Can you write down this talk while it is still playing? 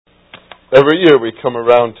Every year we come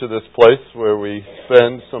around to this place where we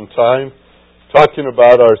spend some time talking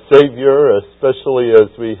about our Savior, especially as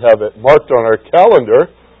we have it marked on our calendar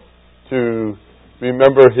to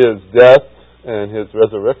remember His death and His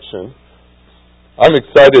resurrection. I'm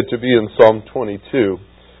excited to be in Psalm 22.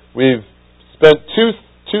 We've spent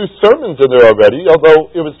two sermons in there already, although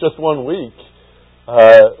it was just 1 week.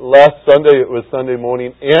 Last Sunday it was Sunday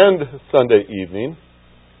morning and Sunday evening.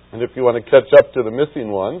 And if you want to catch up to the missing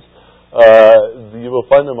ones, you will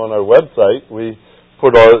find them on our website. We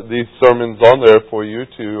put all these sermons on there for you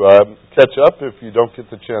to catch up if you don't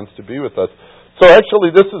get the chance to be with us. So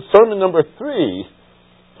actually this is sermon number 3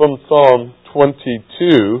 from Psalm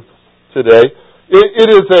 22 today. It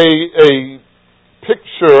is a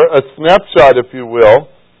picture, a snapshot, if you will,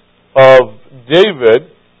 of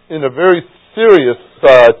David in a very serious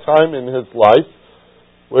time in his life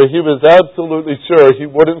where he was absolutely sure he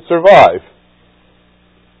wouldn't survive.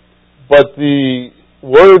 But the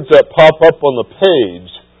words that pop up on the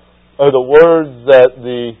page are the words that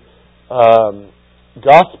the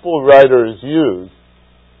gospel writers use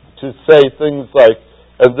to say things like,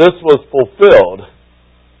 and this was fulfilled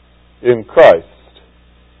in Christ.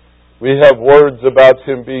 We have words about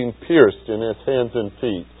Him being pierced in His hands and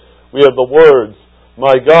feet. We have the words,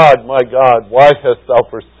 my God, why hast thou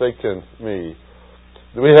forsaken me?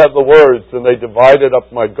 We have the words, and they divided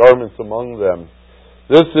up my garments among them.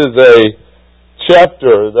 This is a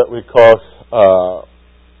chapter that we call,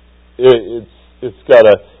 it's got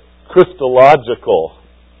a Christological,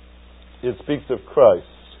 it speaks of Christ,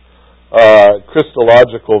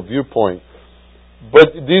 Christological viewpoint.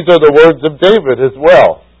 But these are the words of David as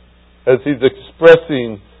well, as he's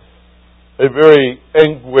expressing a very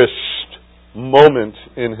anguished moment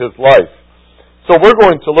in his life. So we're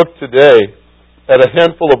going to look today at a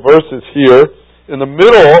handful of verses here in the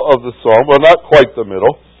middle of the psalm. Well, not quite the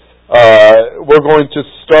middle. We're going to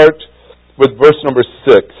start with verse number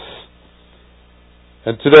 6.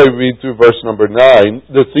 And today we read through verse number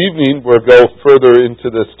 9. This evening we'll go further into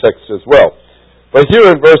this text as well. But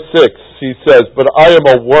here in verse 6 he says, "But I am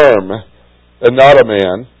a worm and not a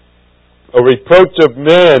man, a reproach of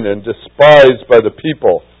men and despised by the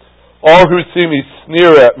people. All who see me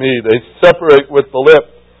sneer at me. They separate with the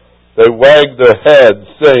lip. They wag their heads,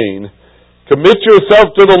 saying, Commit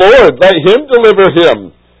yourself to the Lord. Let Him deliver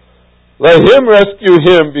him. Let Him rescue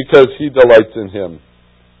him, because He delights in him.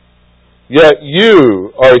 Yet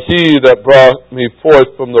you are He that brought me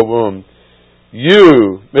forth from the womb.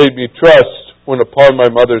 You made me trust when upon my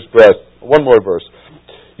mother's breast." One more verse.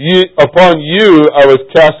 "Upon you I was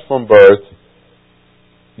cast from birth.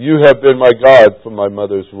 You have been my God from my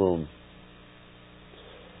mother's womb."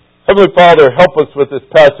 Heavenly Father, help us with this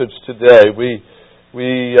passage today.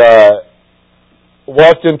 We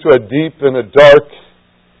walked into a deep and a dark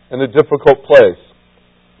and a difficult place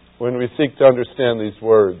when we seek to understand these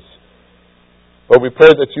words. But we pray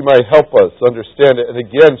that You might help us understand it and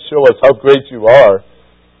again show us how great You are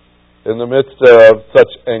in the midst of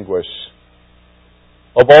such anguish.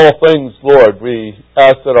 Of all things, Lord, we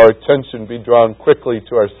ask that our attention be drawn quickly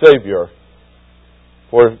to our Savior,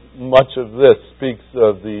 for much of this speaks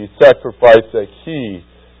of the sacrifice that He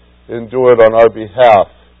endured on our behalf.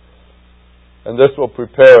 And this will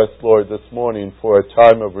prepare us, Lord, this morning for a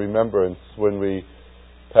time of remembrance when we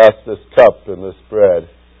pass this cup and this bread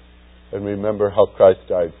and remember how Christ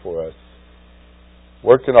died for us.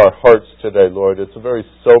 Work in our hearts today, Lord. It's a very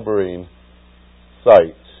sobering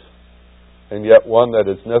sight, and yet one that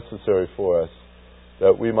is necessary for us,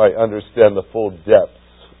 that we might understand the full depths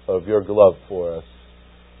of Your love for us.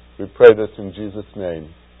 We pray this in Jesus'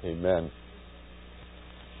 name. Amen.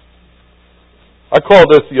 I call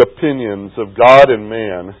this the opinions of God and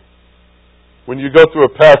man. When you go through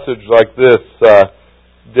a passage like this,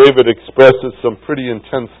 David expresses some pretty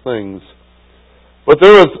intense things. But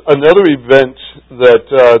there is another event that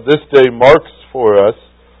this day marks for us,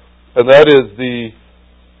 and that is the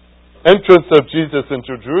entrance of Jesus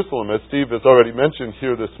into Jerusalem, as Steve has already mentioned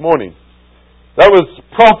here this morning. That was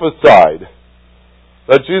prophesied,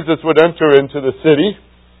 that Jesus would enter into the city.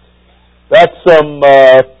 That's some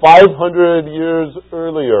 500 years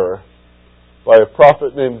earlier by a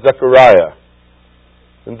prophet named Zechariah.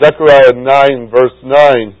 In Zechariah 9, verse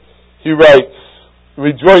 9, he writes,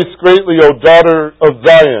 "Rejoice greatly, O daughter of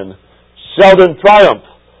Zion. Shout in triumph,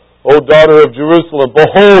 O daughter of Jerusalem.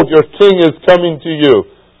 Behold, your king is coming to you.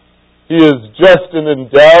 He is just and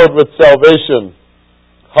endowed with salvation,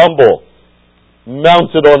 humble,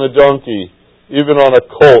 mounted on a donkey, even on a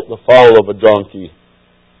colt, the foal of a donkey."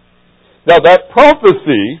 Now that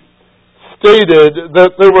prophecy stated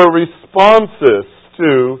that there were responses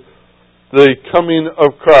to the coming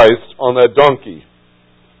of Christ on that donkey.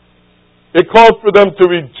 It called for them to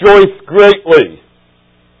rejoice greatly.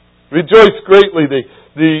 Rejoice greatly.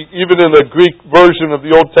 Even in the Greek version of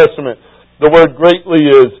the Old Testament, the word greatly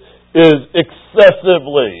is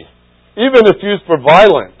excessively. Even if used for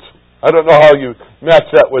violent. I don't know how you match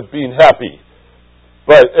that with being happy.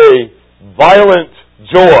 But a violent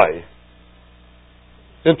joy.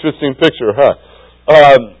 Interesting picture, huh?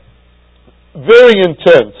 Very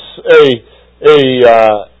intense.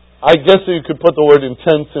 I guess you could put the word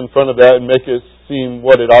intense in front of that and make it seem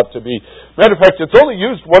what it ought to be. Matter of fact, it's only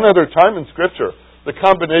used one other time in Scripture. The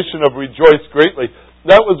combination of rejoice greatly.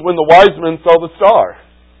 That was when the wise men saw the star.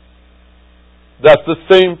 That's the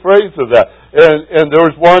same phrase of that. And there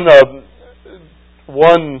was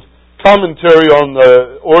one commentary on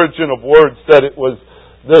the origin of words said it was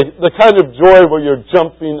the kind of joy where you're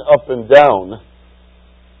jumping up and down.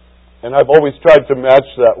 And I've always tried to match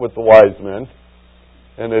that with the wise men.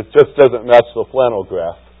 And it just doesn't match the flannel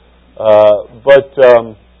graph. But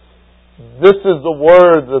this is the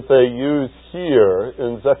word that they use here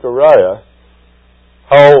in Zechariah,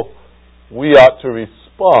 how we ought to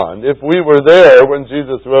respond. If we were there when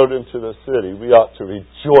Jesus rode into the city, we ought to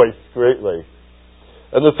rejoice greatly.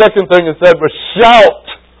 And the second thing it said was shout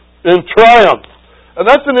in triumph. And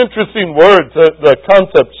that's an interesting word, the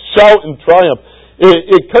concept, shout in triumph.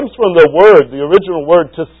 It comes from the original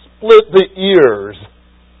word, to split the ears.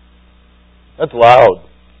 That's loud.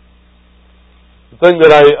 The thing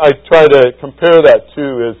that I try to compare that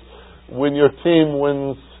to is when your team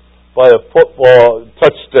wins by a football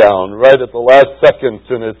touchdown right at the last second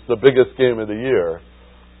and it's the biggest game of the year.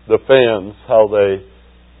 The fans, how they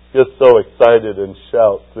get so excited and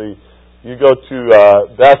shout. You go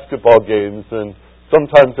to basketball games and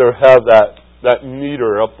sometimes they have that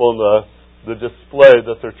meter up on the display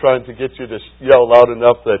that they're trying to get you to yell loud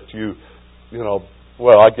enough that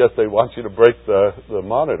well, I guess they want you to break the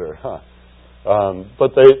monitor, huh?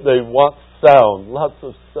 But they want sound, lots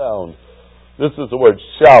of sound. This is the word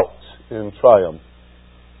shout in triumph.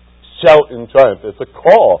 Shout in triumph. It's a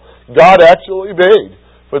call God actually made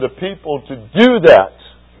for the people to do that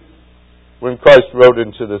when Christ rode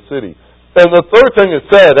into the city. And the third thing it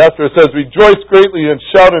said, after it says, rejoice greatly and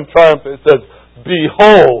shout in triumph, it says,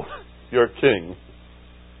 behold your King.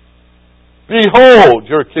 Behold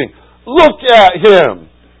your King. Look at Him.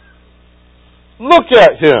 Look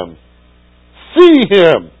at Him. See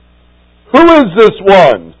Him. Who is this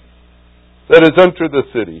one that has entered the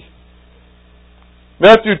city?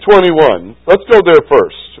 Matthew 21. Let's go there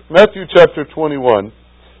first. Matthew chapter 21.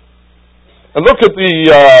 And look at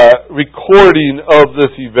the recording of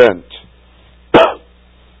this event.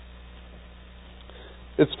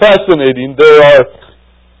 It's fascinating. There are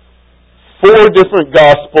 4 different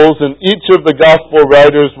Gospels, and each of the Gospel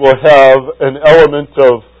writers will have an element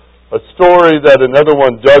of a story that another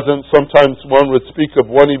one doesn't. Sometimes one would speak of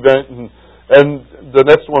one event and the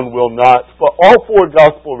next one will not. But all 4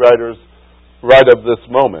 Gospel writers write of this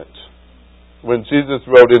moment when Jesus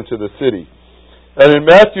rode into the city. And in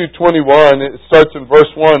Matthew 21, it starts in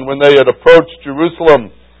verse 1, when they had approached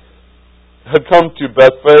Jerusalem, had come to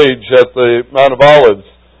Bethphage at the Mount of Olives.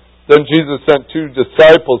 Then Jesus sent 2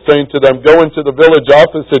 disciples, saying to them, go into the village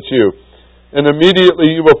opposite you, and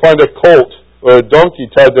immediately you will find a colt or a donkey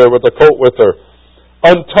tied there with a colt with her.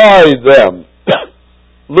 Untie them,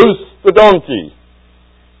 loose the donkey,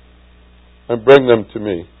 and bring them to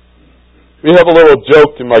me. We have a little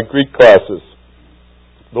joke in my Greek classes.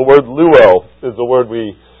 The word luo is the word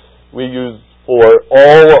we use for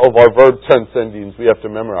all of our verb tense endings we have to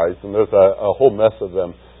memorize, and there's a whole mess of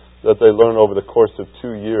them that they learn over the course of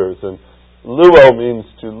 2 years. And luo means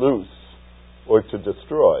to loose or to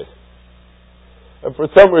destroy. And for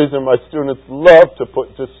some reason, my students love to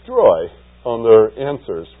put destroy on their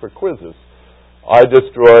answers for quizzes. I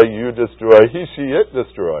destroy, you destroy, he, she, it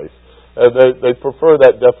destroys. And they prefer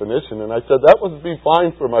that definition. And I said, that would be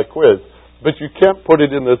fine for my quiz, but you can't put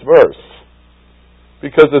it in this verse.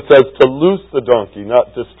 Because it says to loose the donkey,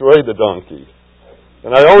 not destroy the donkey.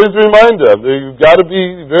 And I always remind them, you've got to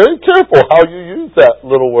be very careful how you use that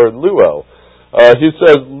little word, luo. He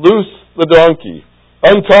says, loose the donkey,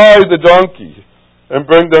 untie the donkey, and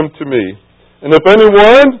bring them to me. And if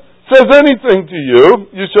anyone says anything to you,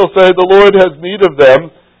 you shall say, the Lord has need of them,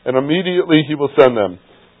 and immediately He will send them.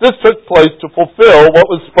 This took place to fulfill what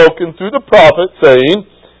was spoken through the prophet, saying,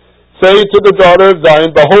 say to the daughter of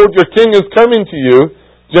Zion, behold, your king is coming to you,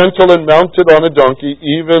 gentle and mounted on a donkey,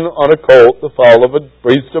 even on a colt, the foal of a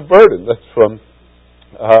beast of burden. That's from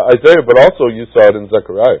Isaiah, but also you saw it in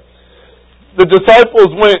Zechariah. The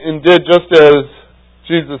disciples went and did just as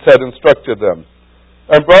Jesus had instructed them.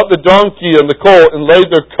 and brought the donkey and the colt, and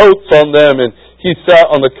laid their coats on them, and he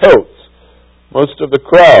sat on the coats. Most of the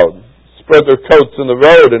crowd spread their coats in the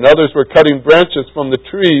road, and others were cutting branches from the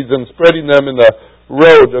trees and spreading them in the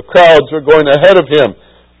road. The crowds were going ahead of him,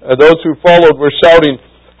 and those who followed were shouting,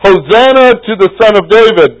 "Hosanna to the Son of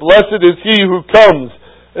David! Blessed is he who comes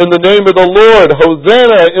in the name of the Lord!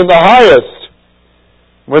 Hosanna in the highest!"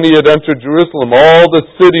 When he had entered Jerusalem, all the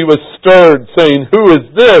city was stirred, saying, "Who is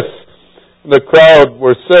this?" And the crowd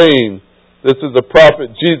were saying, "This is the prophet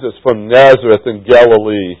Jesus from Nazareth in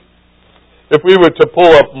Galilee." If we were to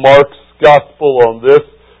pull up Mark's gospel on this,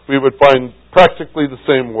 we would find practically the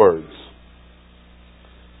same words.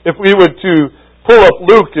 If we were to pull up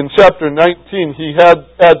Luke in chapter 19, he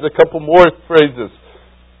adds a couple more phrases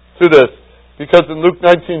to this. Because in Luke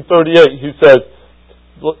 19:38, he says,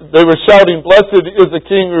 they were shouting, "Blessed is the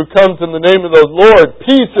King who comes in the name of the Lord,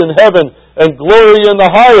 peace in heaven and glory in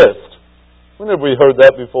the highest." When have we heard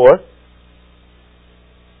that before?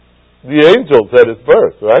 The angels at his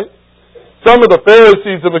birth, right? Some of the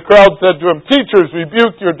Pharisees in the crowd said to him, "Teachers,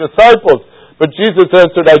 rebuke your disciples." But Jesus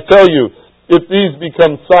answered, "I tell you, if these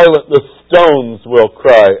become silent, the stones will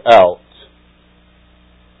cry out."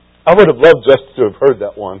 I would have loved just to have heard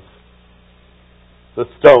that once. The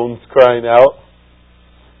stones crying out.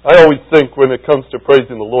 I always think when it comes to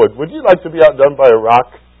praising the Lord, would you like to be outdone by a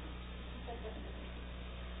rock?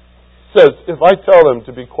 It says, if I tell them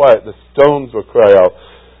to be quiet, the stones will cry out.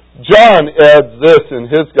 John adds this in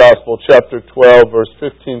his Gospel, chapter 12, verse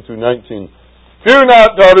 15 through 19. "Fear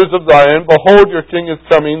not, daughters of Zion, behold, your king is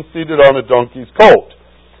coming, seated on a donkey's colt."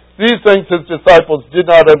 These things his disciples did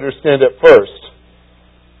not understand at first.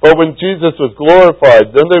 But when Jesus was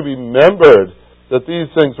glorified, then they remembered that these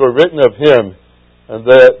things were written of him, and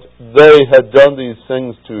that they had done these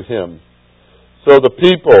things to him. So the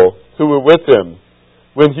people who were with him,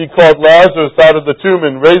 when he called Lazarus out of the tomb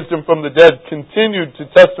and raised him from the dead, continued to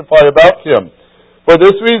testify about him. For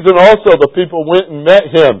this reason also the people went and met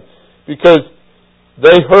him, because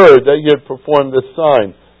they heard that he had performed this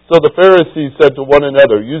sign. So the Pharisees said to one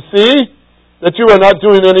another, "You see that you are not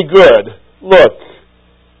doing any good. Look,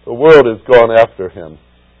 the world has gone after him."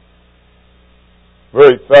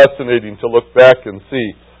 Very fascinating to look back and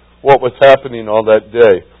see what was happening on that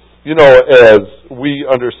day. You know, as we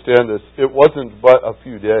understand this, it wasn't but a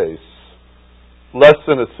few days, less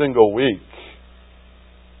than a single week,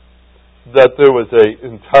 that there was an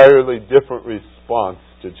entirely different response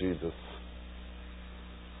to Jesus.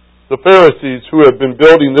 The Pharisees, who had been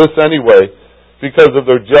building this anyway because of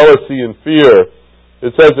their jealousy and fear,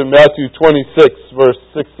 it says in Matthew 26, verse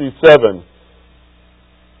 67,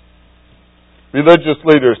 religious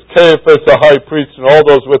leaders, Caiaphas the high priest and all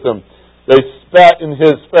those with him, they spat in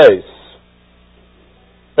his face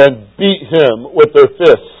and beat him with their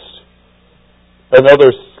fists, and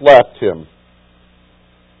others slapped him.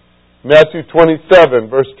 Matthew 27,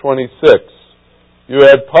 verse 26, you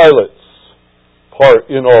had Pilate's part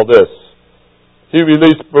in all this. He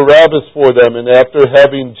released Barabbas for them, and after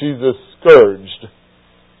having Jesus scourged,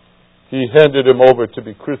 he handed him over to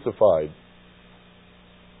be crucified.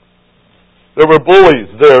 There were bullies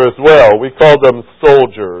there as well. We call them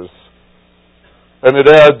soldiers. And it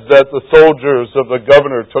adds that the soldiers of the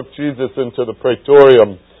governor took Jesus into the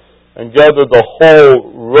praetorium and gathered the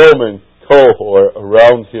whole Roman cohort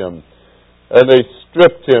around him. And they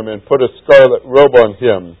stripped him and put a scarlet robe on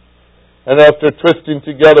him. And after twisting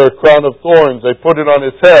together a crown of thorns, they put it on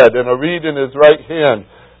his head and a reed in his right hand.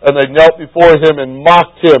 And they knelt before him and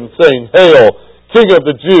mocked him, saying, "Hail, King of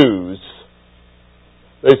the Jews!"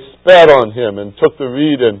 They spat on him and took the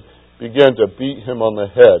reed and began to beat him on the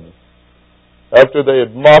head. After they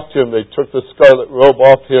had mocked him, they took the scarlet robe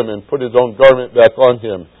off him and put his own garment back on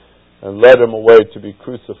him and led him away to be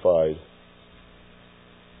crucified.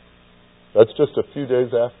 That's just a few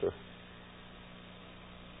days after.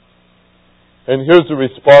 And here's the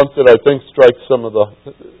response that I think strikes some of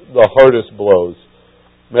the hardest blows.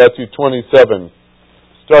 Matthew 27,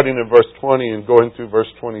 starting in verse 20 and going through verse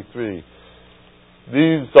 23.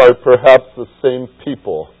 These are perhaps the same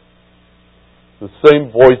people, the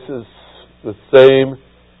same voices, the same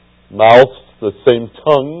mouths, the same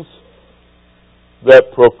tongues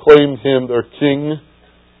that proclaimed him their king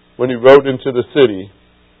when he rode into the city.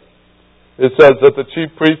 It says that the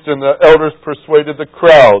chief priests and the elders persuaded the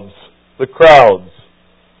crowds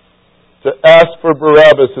to ask for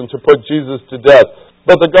Barabbas and to put Jesus to death.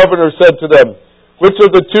 But the governor said to them, "Which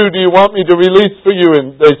of the two do you want me to release for you?"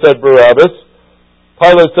 And they said, "Barabbas."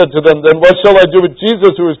 Pilate said to them, "Then what shall I do with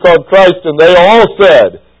Jesus who is called Christ?" And they all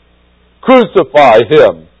said, "Crucify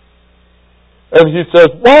him." And he says,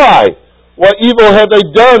 "Why? What evil have they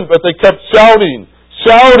done?" But they kept shouting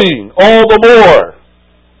shouting all the more,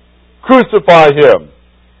 "Crucify him!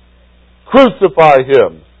 Crucify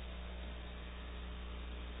him!"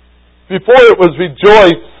 Before it was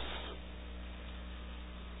rejoice,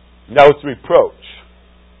 now it's reproach.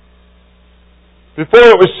 Before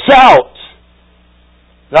it was shout,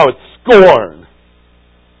 now it's scorn.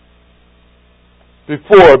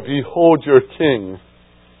 Before, behold your king,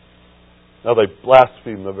 now they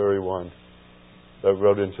blaspheme the very one that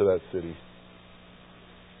rode into that city.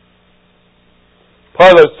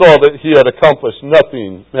 Pilate saw that he had accomplished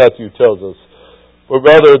nothing, Matthew tells us, but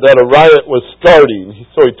rather that a riot was starting.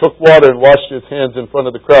 So he took water and washed his hands in front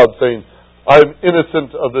of the crowd, saying, "I am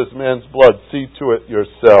innocent of this man's blood. See to it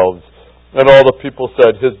yourselves." And all the people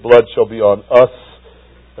said, "His blood shall be on us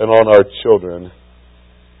and on our children."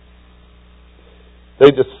 They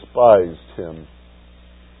despised him.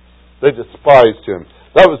 They despised him.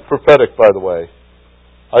 That was prophetic, by the way.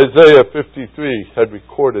 Isaiah 53 had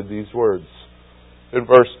recorded these words. In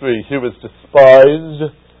verse 3, he was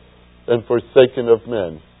despised and forsaken of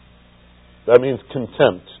men. That means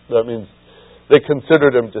contempt. That means they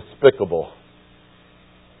considered him despicable.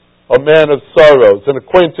 A man of sorrows and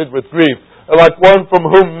acquainted with grief, and like one from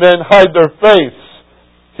whom men hide their face,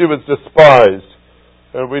 he was despised,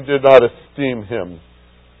 and we did not esteem him.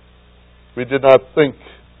 We did not think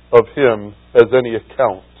of him as any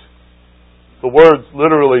account. The words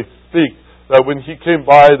literally speak that when he came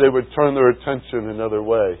by, they would turn their attention another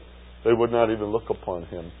way. They would not even look upon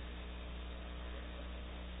him.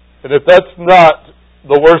 And if that's not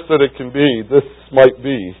the worst that it can be, this might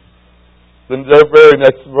be. Then the very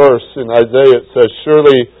next verse in Isaiah it says,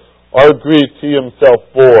 "Surely our griefs he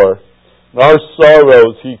himself bore, and our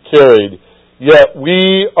sorrows he carried. Yet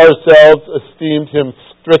we ourselves esteemed him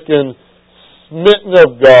stricken, smitten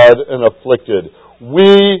of God, and afflicted."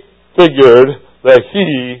 We figured that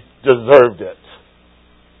he deserved it.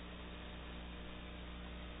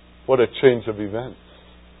 What a change of events.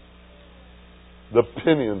 The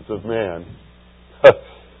opinions of man.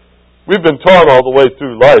 We've been taught all the way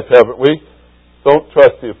through life, haven't we? Don't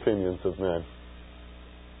trust the opinions of men.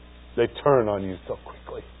 They turn on you so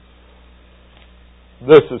quickly.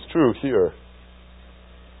 This is true here.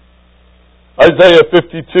 Isaiah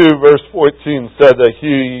 52 verse 14 said that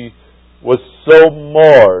he was so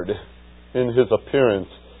marred in his appearance,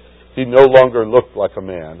 he no longer looked like a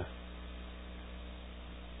man.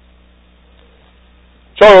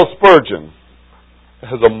 Charles Spurgeon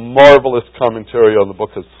has a marvelous commentary on the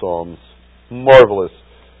book of Psalms. Marvelous.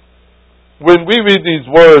 When we read these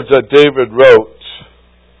words that David wrote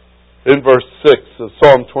in verse 6 of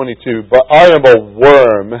Psalm 22, "But I am a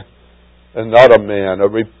worm and not a man, a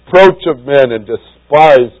reproach of men and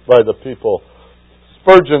despised by the people."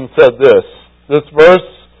 Spurgeon said this verse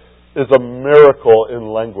is a miracle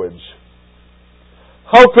in language.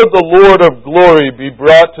 How could the Lord of glory be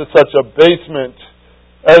brought to such abasement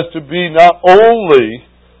as to be not only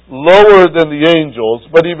lower than the angels,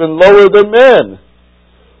 but even lower than men?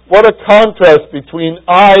 What a contrast between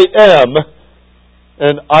I am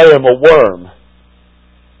and I am a worm.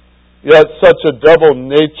 Yet such a double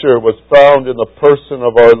nature was found in the person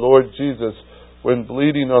of our Lord Jesus when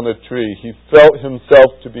bleeding on the tree. He felt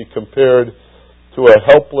himself to be compared to a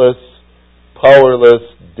helpless, powerless,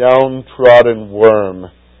 downtrodden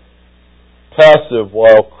worm, passive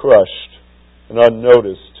while crushed, and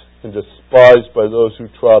unnoticed and despised by those who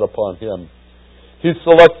trod upon him. He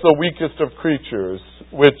selects the weakest of creatures,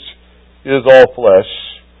 which is all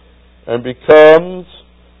flesh, and becomes,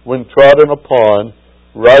 when trodden upon,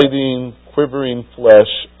 writhing, quivering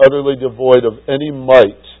flesh, utterly devoid of any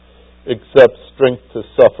might except strength to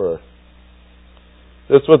suffer.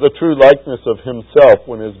 This was a true likeness of himself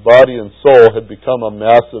when his body and soul had become a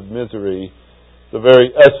mass of misery, the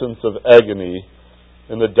very essence of agony,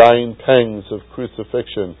 and the dying pangs of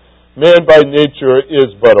crucifixion. Man by nature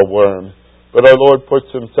is but a worm, but our Lord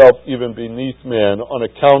puts himself even beneath man on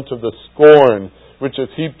account of the scorn which is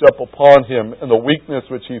heaped up upon him and the weakness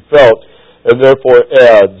which he felt, and therefore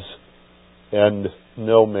adds, "And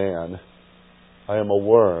no man. I am a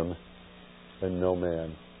worm and no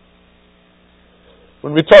man."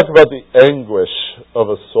 When we talk about the anguish of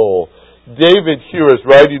a soul, David here is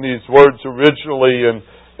writing these words originally,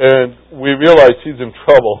 and we realize he's in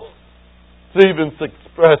trouble to even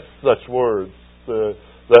express such words. The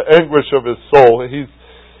anguish of his soul.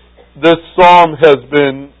 This psalm has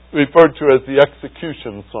been referred to as the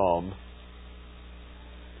execution psalm.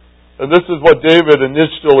 And this is what David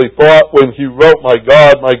initially thought when he wrote, my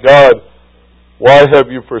God, why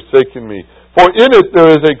have you forsaken me?" For in it there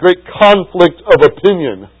is a great conflict of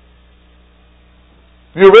opinion.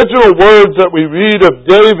 The original words that we read of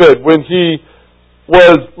David when he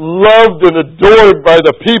was loved and adored by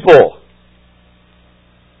the people.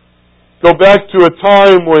 Go back to a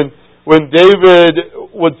time when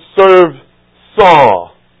David would serve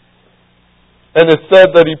Saul. And it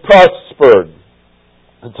said that he prospered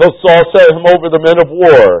until Saul set him over the men of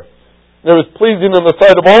war. And it was pleasing in the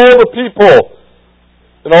sight of all the people,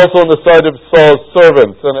 and also in the sight of Saul's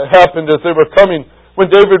servants. And it happened as they were coming,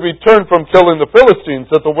 when David returned from killing the Philistines,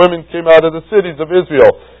 that the women came out of the cities of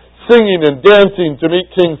Israel, singing and dancing to meet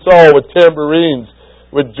King Saul with tambourines,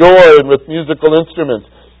 with joy, and with musical instruments.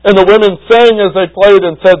 And the women sang as they played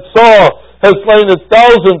and said, Saul has slain his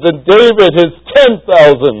thousands and David his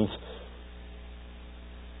 10,000s.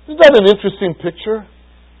 Isn't that an interesting picture?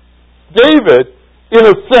 David, in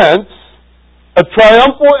a sense, a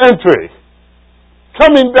triumphal entry,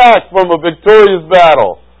 coming back from a victorious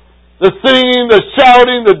battle. The singing, the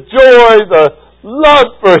shouting, the joy, the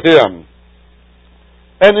love for him.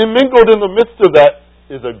 And mingled in the midst of that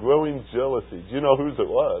is a growing jealousy. Do you know whose it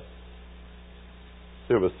was?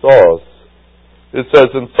 It was Saul's. It says,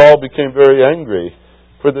 and Saul became very angry,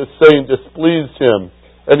 for this saying displeased him.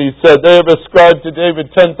 And he said, they have ascribed to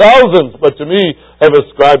David 10,000s, but to me have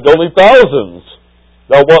ascribed only thousands.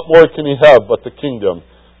 Now what more can he have but the kingdom?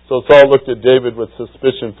 So Saul looked at David with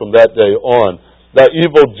suspicion from that day on. That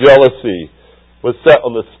evil jealousy was set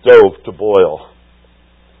on the stove to boil.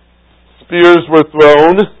 Spears were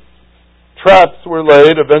thrown. Traps were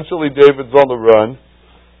laid. Eventually David's on the run.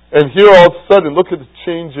 And here all of a sudden, look at the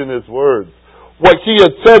change in his words. What he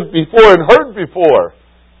had said before and heard before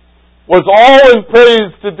was all in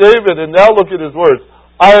praise to David. And now look at his words.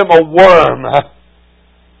 I am a worm.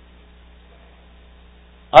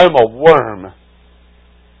 I am a worm.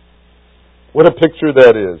 What a picture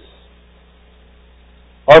that is.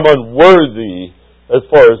 I'm unworthy as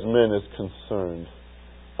far as men is concerned.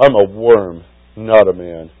 I'm a worm, not a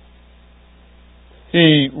man.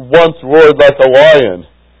 He once roared like a lion.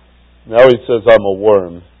 Now he says, I'm a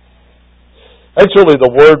worm. Actually,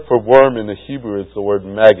 the word for worm in the Hebrew is the word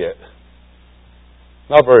maggot.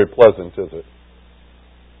 Not very pleasant, is it?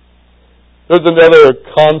 There's another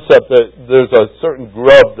concept that there's a certain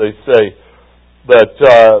grub, they say,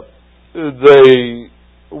 that they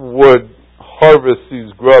would harvest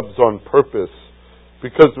these grubs on purpose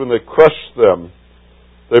because when they crush them,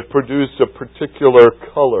 they produce a particular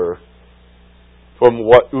color from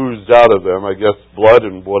what oozed out of them, I guess blood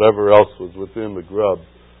and whatever else was within the grub.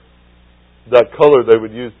 That color they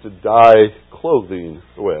would use to dye clothing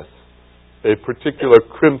with, a particular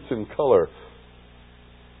crimson color.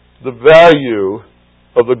 The value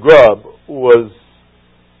of the grub was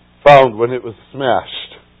found when it was smashed.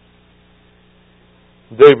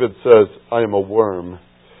 David says, I am a worm.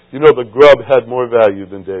 You know, the grub had more value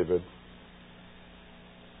than David.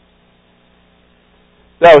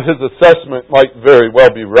 Now, his assessment might very well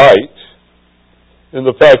be right in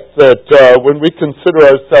the fact that when we consider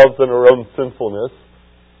ourselves in our own sinfulness,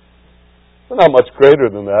 we're not much greater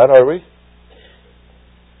than that, are we?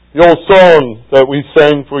 The old song that we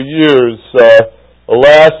sang for years,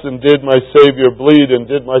 alas, and did my Savior bleed, and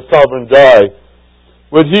did my Sovereign die?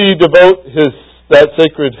 Would he devote that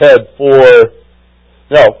sacred head for...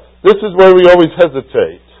 Now, this is where we always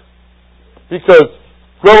hesitate. Because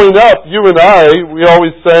growing up, you and I, we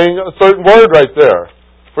always sang a certain word right there.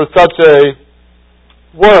 For such a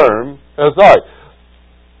worm as I.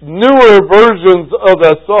 Newer versions of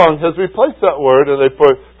that song has replaced that word and they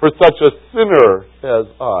put, for such a sinner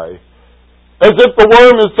as I. As if the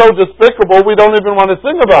worm is so despicable we don't even want to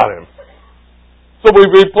sing about him. So we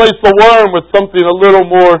replace the worm with something a little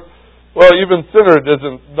more, well, even sinner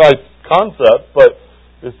isn't a nice concept, but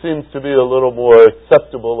it seems to be a little more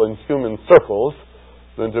acceptable in human circles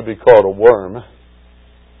than to be called a worm.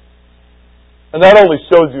 And that only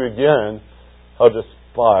shows you again how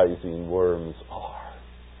despising worms are.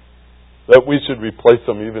 That we should replace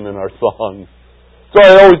them even in our songs. So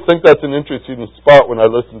I always think that's an interesting spot when I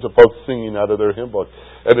listen to folks singing out of their hymn book.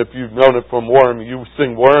 And if you've known it from worm, you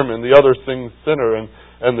sing worm and the other sings sinner,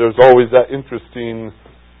 and there's always that interesting,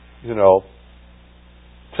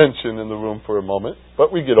 tension in the room for a moment.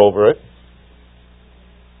 But we get over it.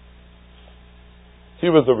 He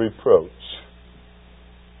was a reproach.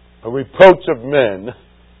 A reproach of men,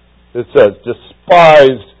 it says,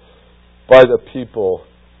 despised by the people.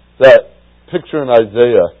 That picture in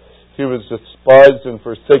Isaiah, he was despised and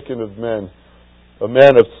forsaken of men, a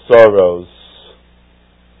man of sorrows,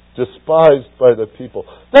 despised by the people.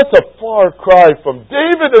 That's a far cry from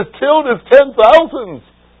David has killed his 10,000s.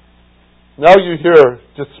 Now you hear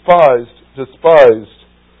despised.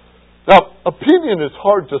 Now, opinion is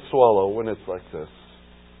hard to swallow when it's like this.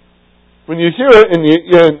 When you hear it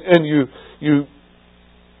and you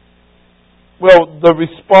Well, the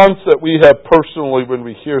response that we have personally when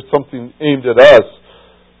we hear something aimed at us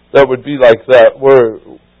that would be like that, we're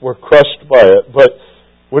crushed by it, but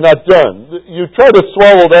we're not done. You try to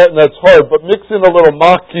swallow that, and that's hard, but mix in a little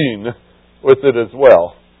mocking with it as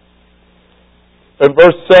well. In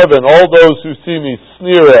verse 7, all those who see me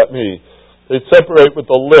sneer at me. They separate with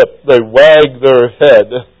the lip. They wag their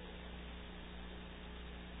head.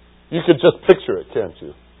 You could just picture it, can't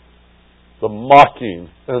you? The mocking.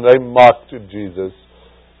 And they mocked Jesus.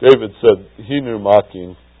 David said he knew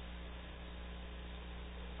mocking.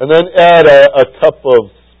 And then add a cup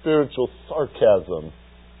of spiritual sarcasm.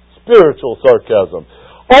 Spiritual sarcasm.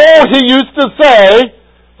 Oh, he used to say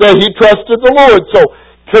that he trusted the Lord. So,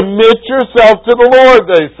 commit yourself to the Lord,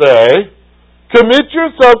 they say. Commit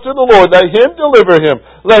yourself to the Lord. Let Him deliver him.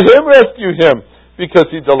 Let Him rescue him because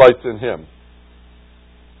He delights in him.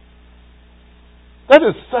 That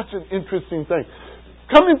is such an interesting thing.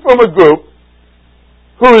 Coming from a group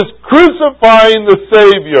who is crucifying the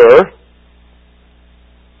Savior,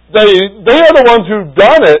 they are the ones who've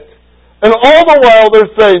done it, and all the while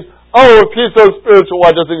they're saying, oh, if He's so spiritual,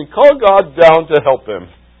 why doesn't He call God down to help him?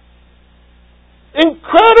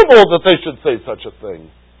 Incredible that they should say such a thing.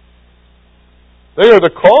 They are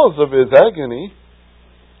the cause of His agony.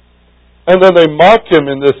 And then they mock Him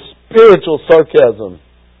in this spiritual sarcasm.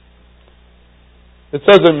 It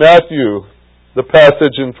says in Matthew, the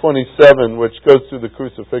passage in 27, which goes through the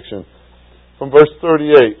crucifixion, from verse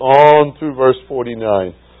 38 on through verse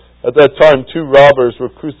 49. At that time, 2 robbers were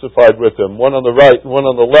crucified with Him, one on the right and one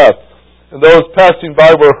on the left. And those passing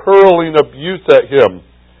by were hurling abuse at Him,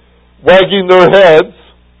 wagging their heads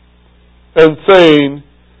and saying,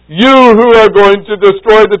 you who are going to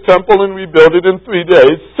destroy the temple and rebuild it in 3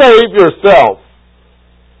 days, save yourself.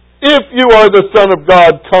 If you are the Son of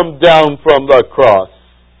God, come down from the cross.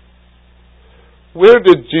 Where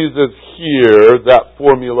did Jesus hear that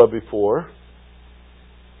formula before?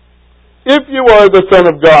 If you are the Son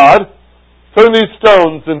of God, turn these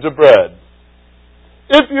stones into bread.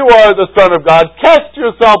 If you are the Son of God, cast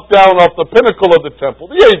yourself down off the pinnacle of the temple.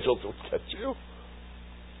 The angels will catch you.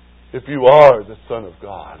 If you are the Son of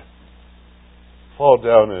God, fall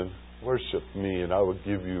down and worship me, and I will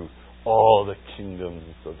give you all the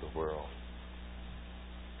kingdoms of the world.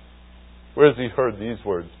 Where has he heard these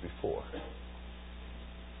words before?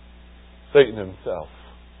 Satan himself.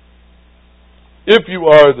 If you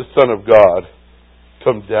are the Son of God,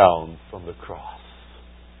 come down from the cross.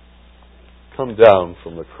 Come down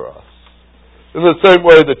from the cross. In the same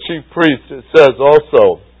way, the chief priest, it says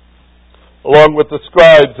also, along with the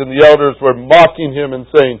scribes and the elders, were mocking him and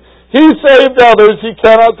saying, he saved others, he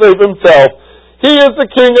cannot save himself. He is the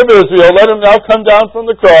King of Israel. Let him now come down from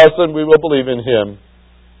the cross and we will believe in him.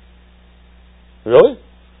 Really?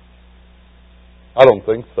 I don't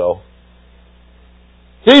think so.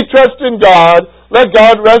 He trusts in God. Let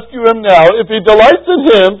God rescue him now. If he delights in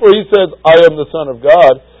him, for he says, I am the Son of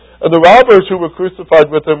God. And the robbers who were crucified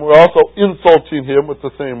with him were also insulting him with the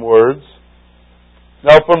same words.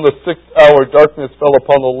 Now from the 6th hour darkness fell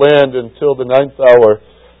upon the land until the 9th hour.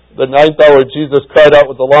 The 9th hour Jesus cried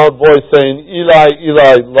out with a loud voice, saying, Eli,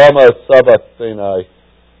 Eli, lama sabachthani.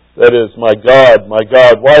 That is, my God,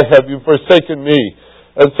 why have you forsaken me?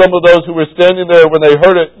 And some of those who were standing there, when they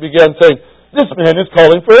heard it, began saying, this man is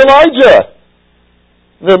calling for Elijah.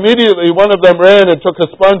 And immediately one of them ran and took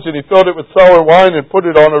a sponge, and he filled it with sour wine and put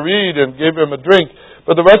it on a reed and gave him a drink.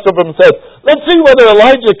 But the rest of them said, let's see whether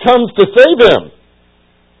Elijah comes to save him.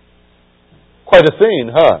 Quite a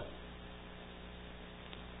scene, huh?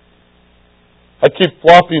 I keep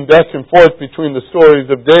flopping back and forth between the stories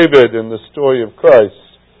of David and the story of Christ.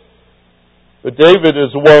 But David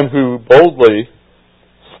is one who boldly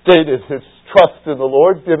stated his trust in the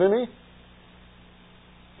Lord, didn't he?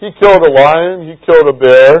 He killed a lion, he killed a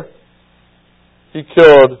bear, he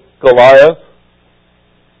killed Goliath.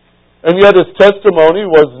 And yet his testimony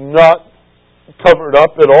was not covered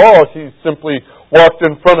up at all. He simply walked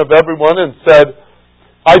in front of everyone and said,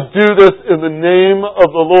 I do this in the name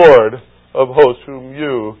of the Lord of hosts, whom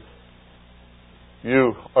you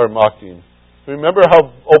are mocking. Remember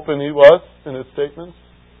how open he was in his statements?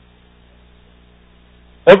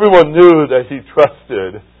 Everyone knew that he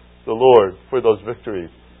trusted the Lord for those victories.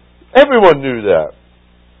 Everyone knew that.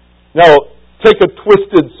 Now, take a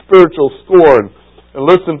twisted spiritual scorn and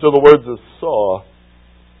listen to the words of Saul.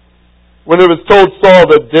 When it was told Saul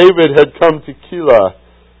that David had come to Keilah,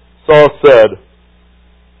 Saul said,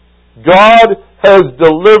 God has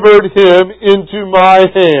delivered him into my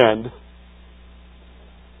hand.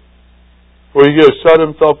 For he has shut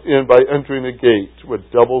himself in by entering a gate with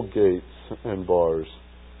double gates and bars.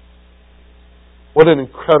 What an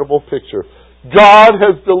incredible picture. God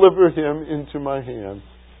has delivered him into my hands.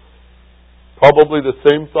 Probably the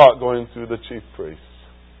same thought going through the chief priests.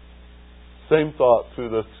 Same thought through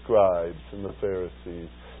the scribes and the Pharisees.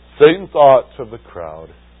 Same thoughts of the crowd.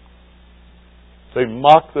 They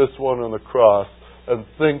mock this one on the cross and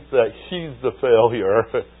think that he's the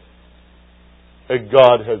failure and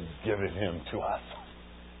God has given him to us.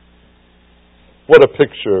 What a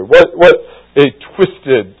picture. What a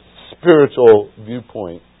twisted spiritual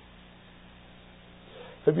viewpoint.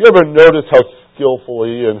 Have you ever noticed how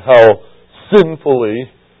skillfully and how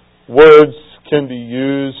sinfully words can be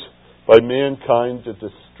used by mankind to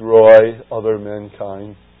destroy other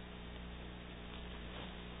mankind?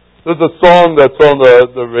 There's a song that's on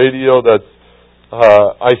the radio that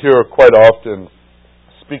I hear quite often.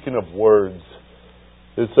 Speaking of words,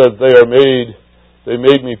 it says they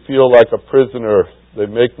made me feel like a prisoner. They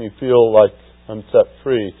make me feel like I'm set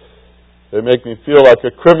free. They make me feel like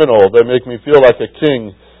a criminal. They make me feel like a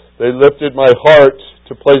king. They lifted my heart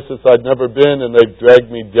to places I'd never been, and they've dragged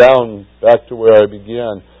me down back to where I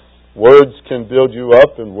began. Words can build you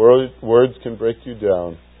up, and words can break you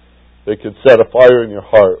down. They can set a fire in your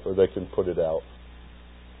heart, or they can put it out.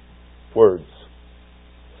 Words.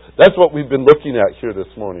 That's what we've been looking at here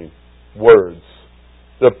this morning. Words.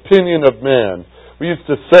 The opinion of man. We used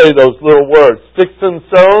to say those little words. Sticks and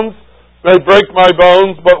stones may break my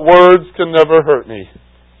bones, but words can never hurt me.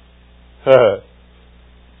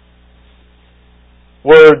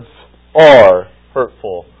 Words are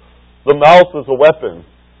hurtful. The mouth is a weapon.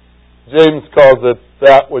 James calls it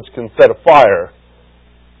that which can set a fire.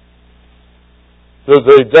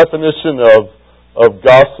 There's a definition of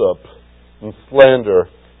gossip and slander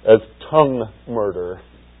as tongue murder.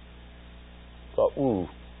 I thought, ooh,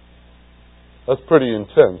 that's pretty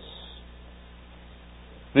intense.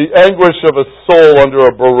 The anguish of a soul under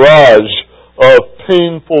a barrage of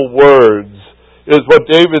painful words is what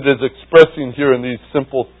David is expressing here in these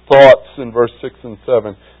simple thoughts in verse 6 and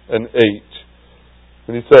 7 and 8.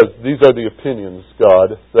 And he says, these are the opinions,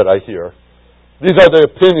 God, that I hear. These are the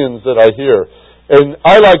opinions that I hear. And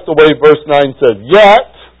I like the way verse 9 says,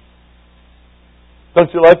 yet. Don't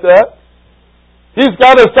you like that? He's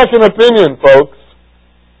got a second opinion, folks.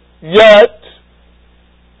 Yet.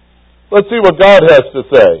 Let's see what God has to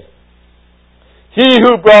say. He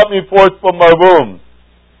who brought me forth from my womb,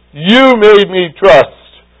 you made me trust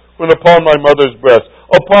when upon my mother's breast.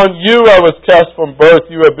 Upon you I was cast from birth.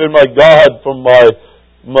 You have been my God from my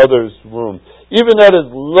mother's womb. Even at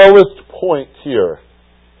his lowest point here,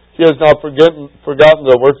 he has not forgotten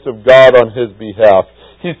the works of God on his behalf.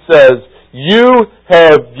 He says, you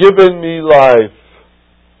have given me life.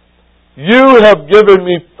 You have given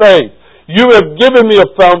me faith. You have given me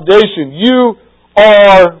a foundation. You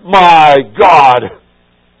are my God.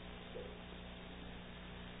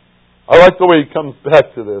 I like the way he comes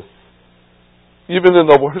back to this. Even in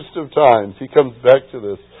the worst of times, he comes back to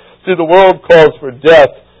this. See, the world calls for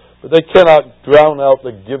death, but they cannot drown out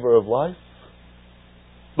the giver of life.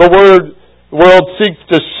 The world seeks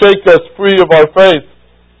to shake us free of our faith,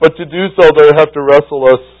 but to do so they have to wrestle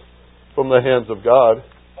us from the hands of God.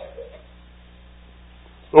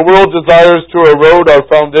 The world desires to erode our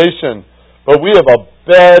foundation, but we have a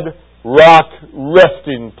bedrock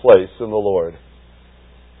resting place in the Lord.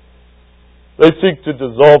 They seek to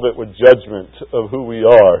dissolve it with judgment of who we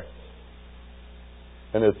are,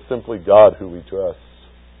 and it's simply God who we trust.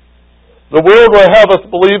 The world will have us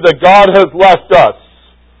believe that God has left us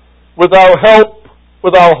without help,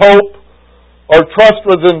 without hope. Our trust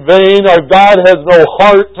was in vain. Our God has no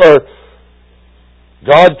heart. Our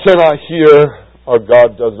God cannot hear. Our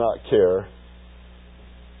God does not care.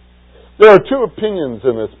 There are two opinions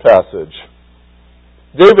in this passage.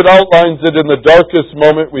 David outlines it in the darkest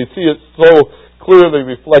moment. We see it so clearly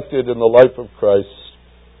reflected in the life of Christ.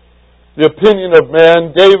 The opinion of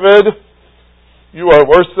man, David, you are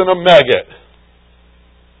worse than a maggot.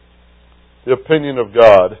 The opinion of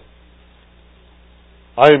God,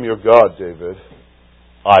 I am your God, David.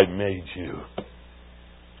 I made you.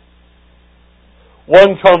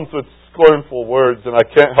 One comes with scornful words, and I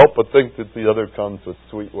can't help but think that the other comes with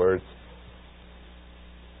sweet words.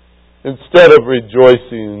 Instead of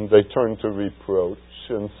rejoicing, they turn to reproach.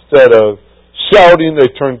 Instead of shouting, they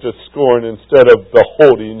turn to scorn. Instead of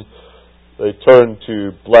beholding, they turn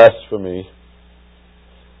to blasphemy.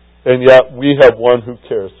 And yet we have one who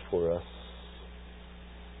cares for us.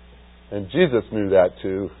 And Jesus knew that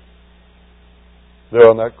too. There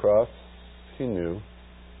on that cross, he knew.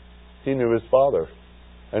 He knew his Father.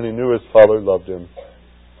 And he knew his Father loved him.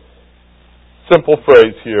 Simple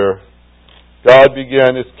phrase here. God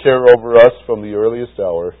began his care over us from the earliest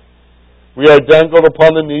hour. We are dangled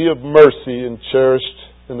upon the knee of mercy and cherished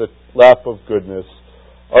in the lap of goodness.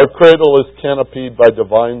 Our cradle is canopied by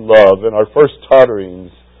divine love, and our first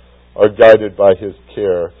totterings are guided by His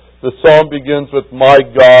care. The psalm begins with, my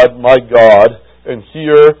God, and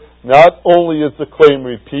here not only is the claim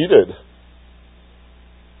repeated,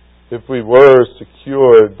 if we were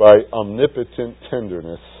secured by omnipotent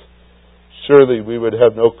tenderness, surely we would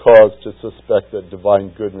have no cause to suspect that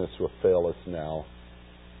divine goodness will fail us now.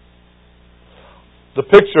 The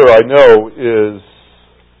picture, I know, is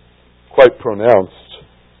quite pronounced.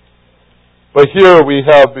 But here we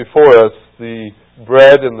have before us the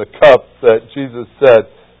bread and the cup that Jesus said,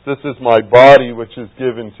 this is my body which is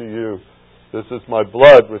given to you. This is my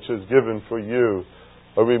blood which is given for you.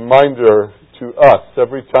 A reminder to us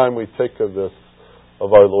every time we take of this,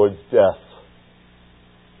 of our Lord's death.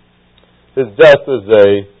 His death is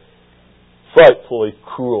a frightfully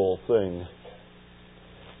cruel thing.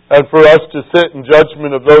 And for us to sit in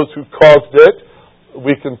judgment of those who caused it,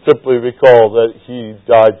 we can simply recall that He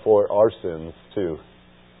died for our sins too.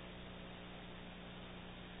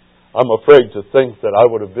 I'm afraid to think that I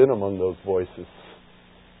would have been among those voices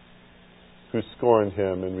who scorned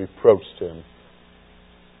Him and reproached Him.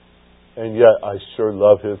 And yet I sure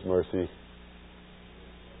love His mercy.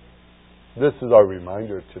 This is our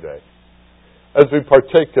reminder today. As we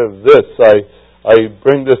partake of this, I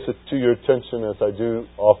bring this to your attention as I do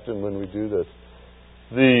often when we do this.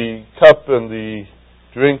 The cup and the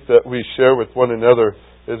drink that we share with one another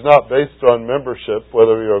is not based on membership,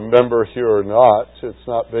 whether you're a member here or not. It's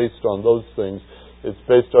not based on those things. It's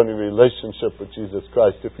based on your relationship with Jesus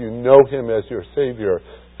Christ. If you know Him as your Savior,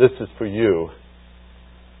 this is for you.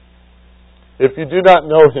 If you do not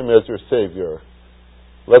know Him as your Savior,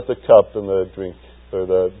 let the cup and the drink or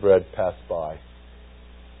the bread pass by.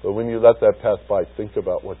 But when you let that pass by, think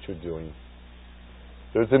about what you're doing.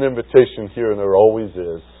 There's an invitation here, and there always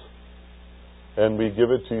is. And we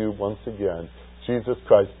give it to you once again. Jesus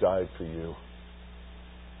Christ died for you.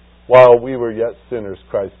 While we were yet sinners,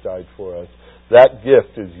 Christ died for us. That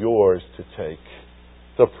gift is yours to take.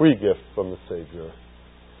 It's a free gift from the Savior.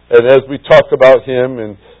 And as we talk about Him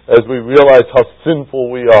and as we realize how sinful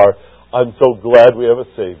we are, I'm so glad we have a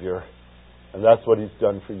Savior. And that's what He's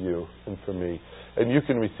done for you and for me. And you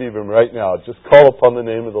can receive Him right now. Just call upon the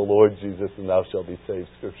name of the Lord Jesus and thou shalt be saved,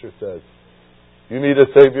 Scripture says. You need a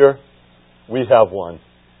Savior? We have one.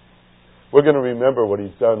 We're going to remember what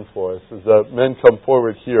He's done for us. As the men come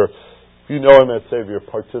forward here, if you know Him as Savior,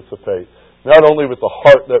 participate. Not only with a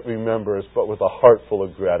heart that remembers, but with a heart full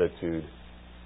of gratitude.